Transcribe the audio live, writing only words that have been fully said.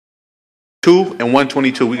2 and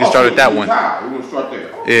 122. We can start at that one. We're going to start there.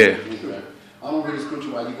 Yeah. I'm going to read the scripture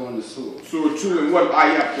while you go in the Surah. Surah 2 and what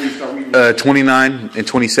ayat, please start reading? 29 and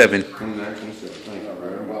 27. 29, 27. Thank you. All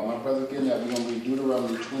right. While my brother's getting that, we're going to read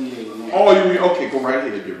Deuteronomy 28 and 1. Oh, you read? Okay, go right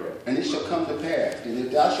ahead, dear brother. And it shall come to pass, that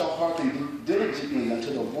if thou shalt hearken diligently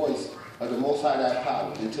unto the voice of the Most High thy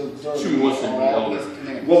power, until observe all his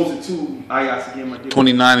commandments. What was the 2 ayats again, my dear?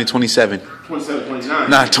 29 and 27. 27, 29.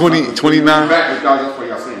 Nah, 29. Backwards, y'all, that's what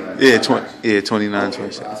y'all saying. Right? Yeah, 29,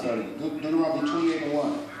 27. I started Deuteronomy 28 and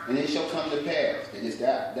 1. And it shall come to pass, that is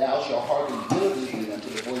thou shalt hearken diligently unto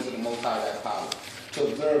the voice of the Most High thy power, to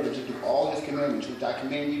observe and to do all his commandments, which I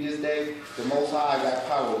command you this day. The Most High thy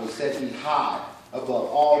power will set thee high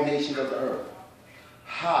above all nations of the earth.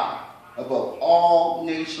 High above all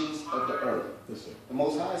nations of the earth. Yes, sir. The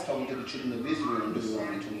Most High is talking to the children of Israel in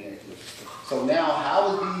Deuteronomy 28. So now,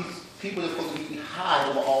 how is these people that are supposed to be high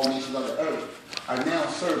over all nations of the earth are now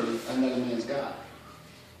serving another man's God?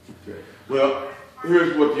 Okay. Well,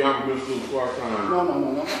 here's what the Honorable Minister of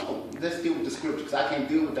No. Let's deal with the scripture, because I can't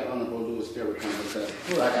deal with that Honorable Louis Farrakhan,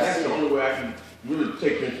 because like I that's said, the only way I can really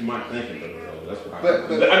take you into my thinking, brother. That's why.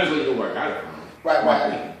 But I just let you know where I got it from.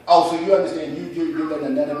 Right. Oh, so you understand, you're letting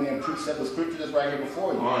another man preach the scripture that's right here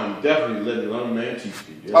before you. I'm definitely letting another man teach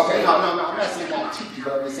you. Yes, Okay, sir. no, I'm not saying not teach you,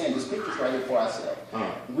 but I'm just saying the scripture's right here for ourselves.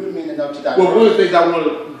 We're meaning enough to die. Well, one of the things I want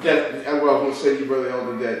to say to you, Brother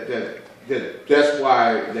Elder, that's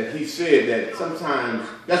why that he said that sometimes,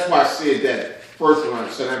 that's why I said that first when I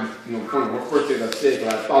said, one of the first things I said,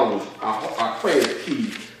 because I thought it was, I pray it's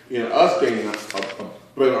key in us gaining a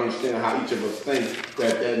better understanding how each of us think,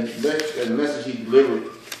 that message he delivered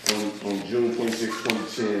on June 26,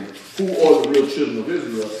 2010, who are the real children of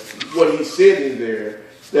Israel, what he said in there,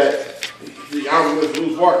 that the Honorable Mr.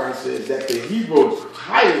 Louis Farrakhan said that the Hebrew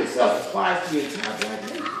title itself applies to the entire black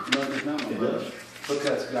nation. No, it's not, my brother.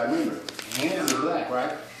 Because, I remember, Ham is black,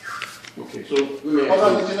 right? Okay, so let me Hold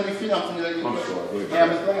on, ask just let me finish. I'm sorry, go ahead. Ham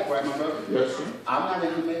is black, right, my brother? Yes, sir. I'm not a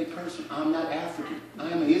Hamitic person. I'm not African. I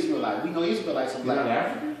am an Israelite. We know Israelites are black. You're not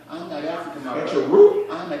African? I'm not African, my That's brother. your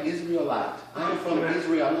root? I'm an Israelite. I am from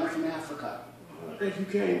Israel. I'm not from Africa. I think you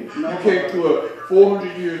came No, through a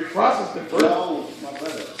 400-year process at first. No, my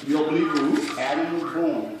brother. You don't believe in roots? Adam was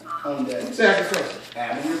born on the... Let's ask the question.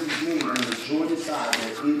 Adam was made on the Jordan side,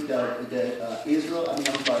 Israel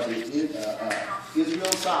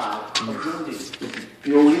side of Jordan.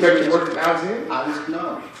 You don't respect the word of Alexander?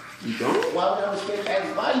 No. You don't? Why would I respect Alex?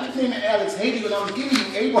 Why are you claiming Alex Haiti when I'm giving you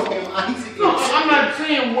Abraham, Isaac, No, I'm not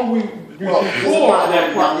saying what we before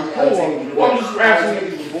that part before. Well, I'm just asking.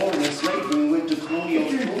 Haiti was born in slavery and went to colonial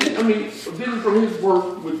school. I mean, didn't from his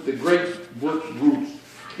work with the great book Roots,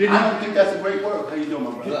 didn't I don't think that's a great word. How you doing,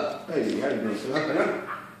 my brother? Hey, how you doing, sir?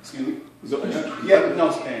 Excuse me? So, Yeah, but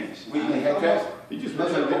no Spanish. We can have that. he just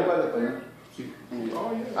That's mentioned a good that. brother,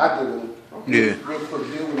 Oh, yeah. I do it. Yeah. Real quick,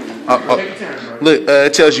 deal with it. Take your time, bro. Look,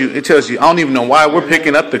 it tells you. I don't even know why we're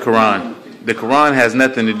picking up the Quran. The Quran has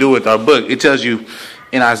nothing to do with our book. It tells you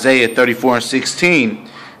in Isaiah 34 and 16,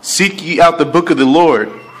 seek ye out the book of the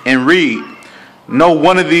Lord and read. No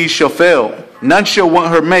one of these shall fail. None shall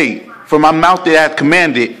want her mate. For my mouth it hath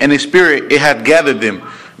commanded, and his spirit it hath gathered them.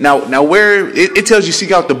 Now where it tells you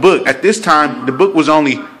seek out the book. At this time, the book was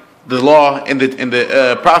only the law and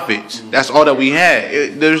the prophets. That's all that we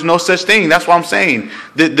had. There's no such thing. That's what I'm saying.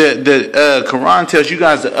 The Quran tells you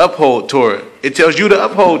guys to uphold Torah. It tells you to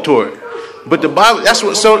uphold Torah. But the Bible, that's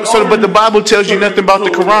what. But the Bible tells you nothing about the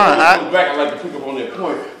Quran. I'd like to pick up on that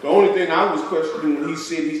point. The only thing I was questioning when he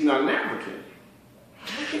said he's not an African.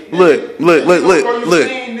 Look.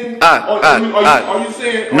 Are you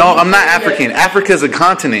saying? No, I'm not African. Africa's a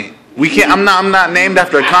continent. We can't. I'm not named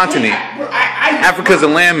after a continent. Africa's a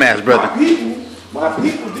landmass, brother. My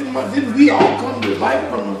people, didn't we all come to life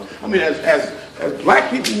from? I mean, as black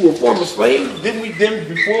people who were former slaves, didn't we then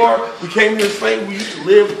before we came here slaves, we used to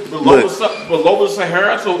live below the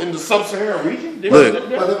Sahara, so in the sub-Saharan region?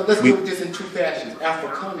 Let's do this in two fashions.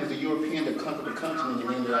 African is the European that conquered the continent and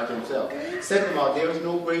named it after himself. Second of all, there is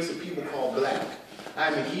no race of people called black.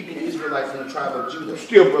 I'm a Hebrew Israelite from the tribe of Judah.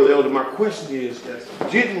 Still, Brother Elder, my question is,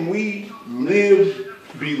 didn't we live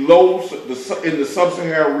below in the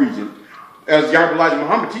sub-Saharan region as Yahweh Elijah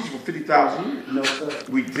Muhammad teaches for 50,000 years? No, sir.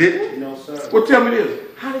 We didn't? No, sir. Well, tell me this.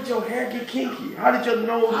 How did your hair get kinky? How did your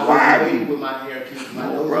nose widen? I was made with my hair kinky. My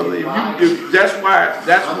nose brother, that's why.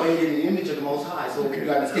 I'm made in the image of the Most High, so you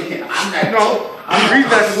understand. I'm not. No, the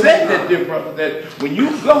reason I said that, dear brother, that when you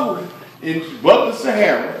go above the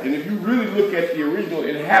Sahara, and if you really look at the original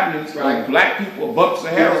inhabitants, like black people above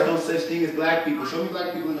Sahara. There's no such thing as black people. Show me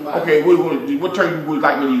black people in the Bible. Okay, what term would you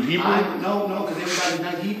like me to use? Hebrew? No, because everybody's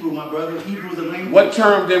not Hebrew, my brother. Hebrew is a language. What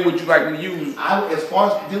term then would you like me to use? As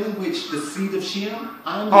far as dealing with the seed of Shem,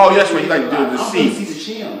 that's what you like to do, the seed. I'm from the seed of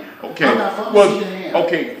Shem. Okay. I'm not from the seed of Ham.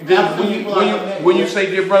 Okay. Then when you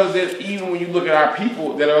say, dear brothers, that even when you look at our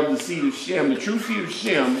people that are of the seed of Shem, the true seed of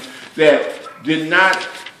Shem, that did not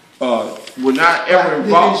were not ever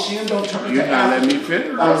involved. Shem don't turn You're into not Ham. letting me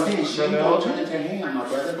finish. I saying Shem don't turn into Ham, my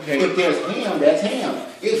brother. Okay. If there's Ham, that's Ham.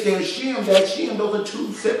 If there's Shem, that's Shem. Those are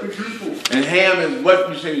two separate people. And Ham is what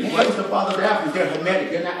you say? Ham is the father of Africans. They're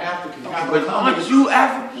Hermetic. They're not African. But aren't you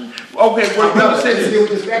African? Okay, what you say? Let's deal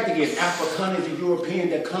with this fact again. African is a European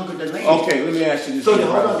that conquered the land. Okay, let me ask you this. So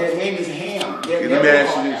hold on, their name is Ham.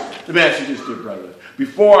 Let me ask you this, dear brother.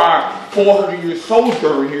 Before our 400-year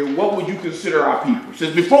sojourn here, what would you consider our people?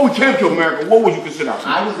 Since before we came to America, what would you consider our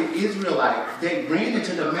people? I was an Israelite that ran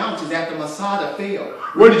into the mountains after Masada fell.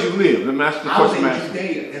 Where did you live? Let me ask you the I was question. in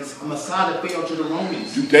Judea, and Masada fell to the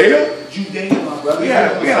Romans. Judea? Judea, my brother. We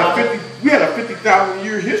had a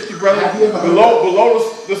 50,000-year history, brother. Have you ever heard below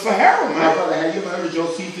the Sahara, man. My brother, have you ever heard of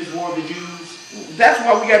Josephus' War of the Jews? That's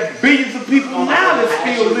why we got billions of people now that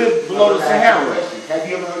still live below the Sahara. Have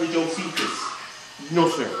you ever heard of Josephus? No,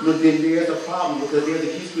 sir. But then there's a problem because there's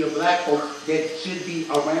a history of black folks that should be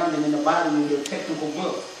around and in the Bible in your technical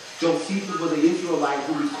books. Josephus was an Israelite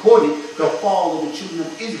who recorded the fall of the children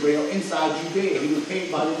of Israel inside Judea. He was paid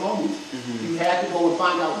by the Romans. You had to go and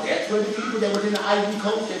find out that's where the people that was in the Ivory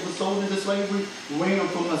Coast that were sold into slavery ran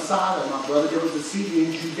from Masada, my brother. There was a city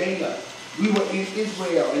in Judea. We were in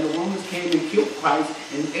Israel, and the Romans came and killed Christ,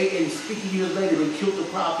 and 50 years later they killed the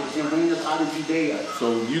prophets and ran us out of Judea.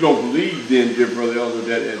 So you don't believe then, dear brother Elder,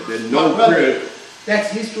 that no brother,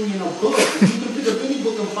 that's history in a book. You can pick up any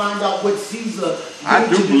book and find out what Caesar did. I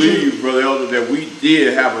do believe, brother Elder, that we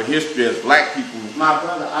did have a history as black people. My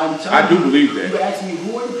brother, I'm telling you. I do believe that. You ask me,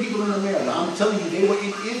 who are the people in America? I'm telling you, they were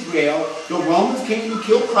in Israel. The Romans came and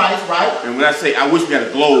killed Christ, right? And when I say I wish we had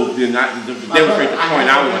a globe, then not to demonstrate the point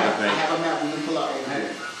I want to make. I have a map. We can pull out right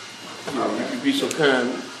here. You can be so kind.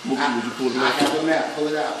 Would you pull it out? I have a map. Pull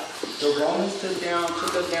it out. The Romans took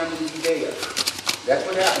us down to Judea. That's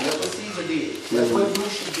what happened. That's what Caesar did. That's what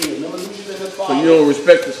Lucius did. Remember Lucius and his father? So you don't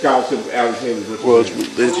respect the scholarship of Alexander? Well, it's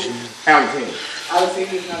religion. Alexander.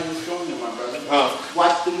 Alexander is not a historian, my brother.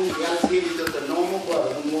 Watch the movie. Alexander is just a normal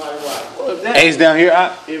brother who knew how to write. A's down here. The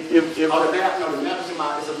map is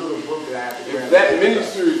it's a little book that I have to grab. That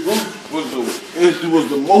miniseries was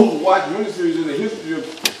the most watched miniseries in the history of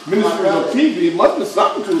miniseries on TV. It must have been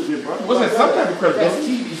something to it, bro. Wasn't it some type of credibility? That's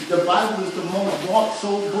TV. The Bible is the most bought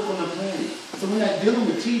sold book on the planet. So we're not dealing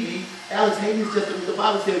with TV. Alex Hayden's just the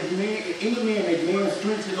Bible says, if any man make man's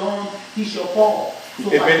strength his arm, he shall fall.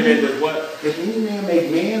 So if any man does what? If any man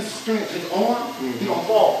make man's strength his arm, he gonna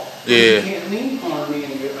fall. Yeah. You can't lean on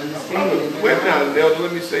man and understand it. Wait now, Elder,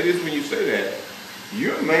 let me say this when you say that.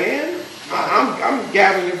 You're a man. I'm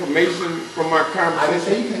gathering information from our conversation. I didn't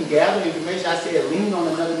say you can gather information. I said lean on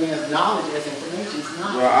another man's knowledge as information. It's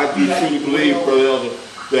not. Well, I do truly believe, Brother Elder,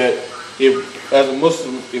 that if, as a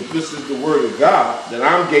Muslim, if this is the word of God, then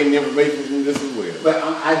I'm gaining information from this as well. But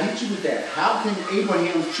I hit you with that. How can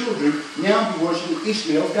Abraham's children now be worshiping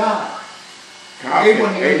Ishmael's God?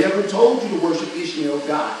 Abraham never told you to worship Ishmael's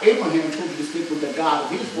God. Abraham told you to stick with the God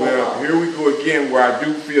of his forefathers. Well, here we go again, where I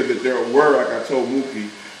do feel that there were, like I told Mookie,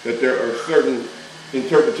 that there are certain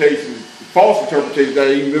interpretations, false interpretations that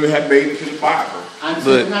even have made it to the Bible.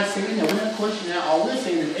 We're not saying that. We're not questioning that. All we're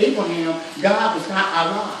saying is Abraham, God was not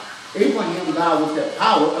Allah. Abraham, God was the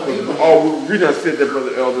power of Abraham. Oh, we just said that,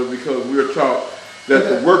 Brother Elder, because we were taught that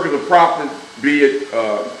the work of the prophets, be it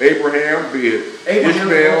Abraham, be it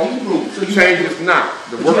Ishmael, changes not.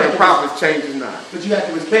 The work of the prophets changes not. But you have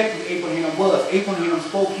to respect who Abraham was. Abraham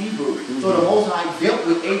spoke Hebrew. So the Most High dealt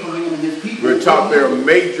with Abraham and his people. We're taught there are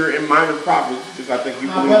major and minor prophets, just I think you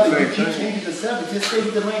believe the same thing. You keep changing the subject. Just say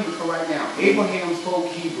the language for right now. Abraham spoke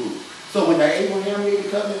Hebrew. So when Abraham made the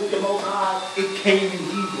covenant with the Most High, it came in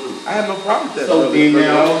Hebrew. I have no problem with that. So then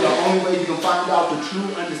now, the only way you can find out the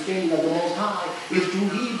true understanding of the Most High is through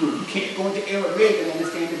Hebrew. You can't go into Aramaic and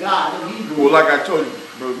understand the God in Hebrew. Well, like I told you,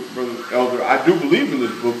 Brother Elder, I do believe in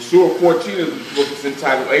this book. Surah 14 is the book that's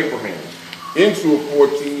entitled Abraham. In Surah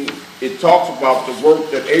 14, it talks about the work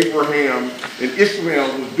that Abraham and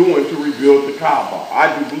Ishmael was doing to rebuild the Kaaba. I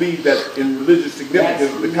do believe that in religious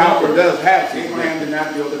significance, the Kaaba does have significance. Abraham did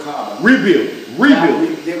not build the Kaaba. Rebuild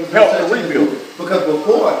it. Help to rebuild it. Because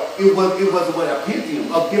before, it was what, a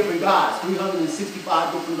pantheon of different gods.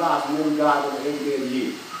 365 different gods from every god over every day of the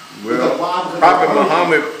year. Well, Prophet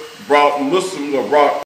Muhammad brought Muslims or brought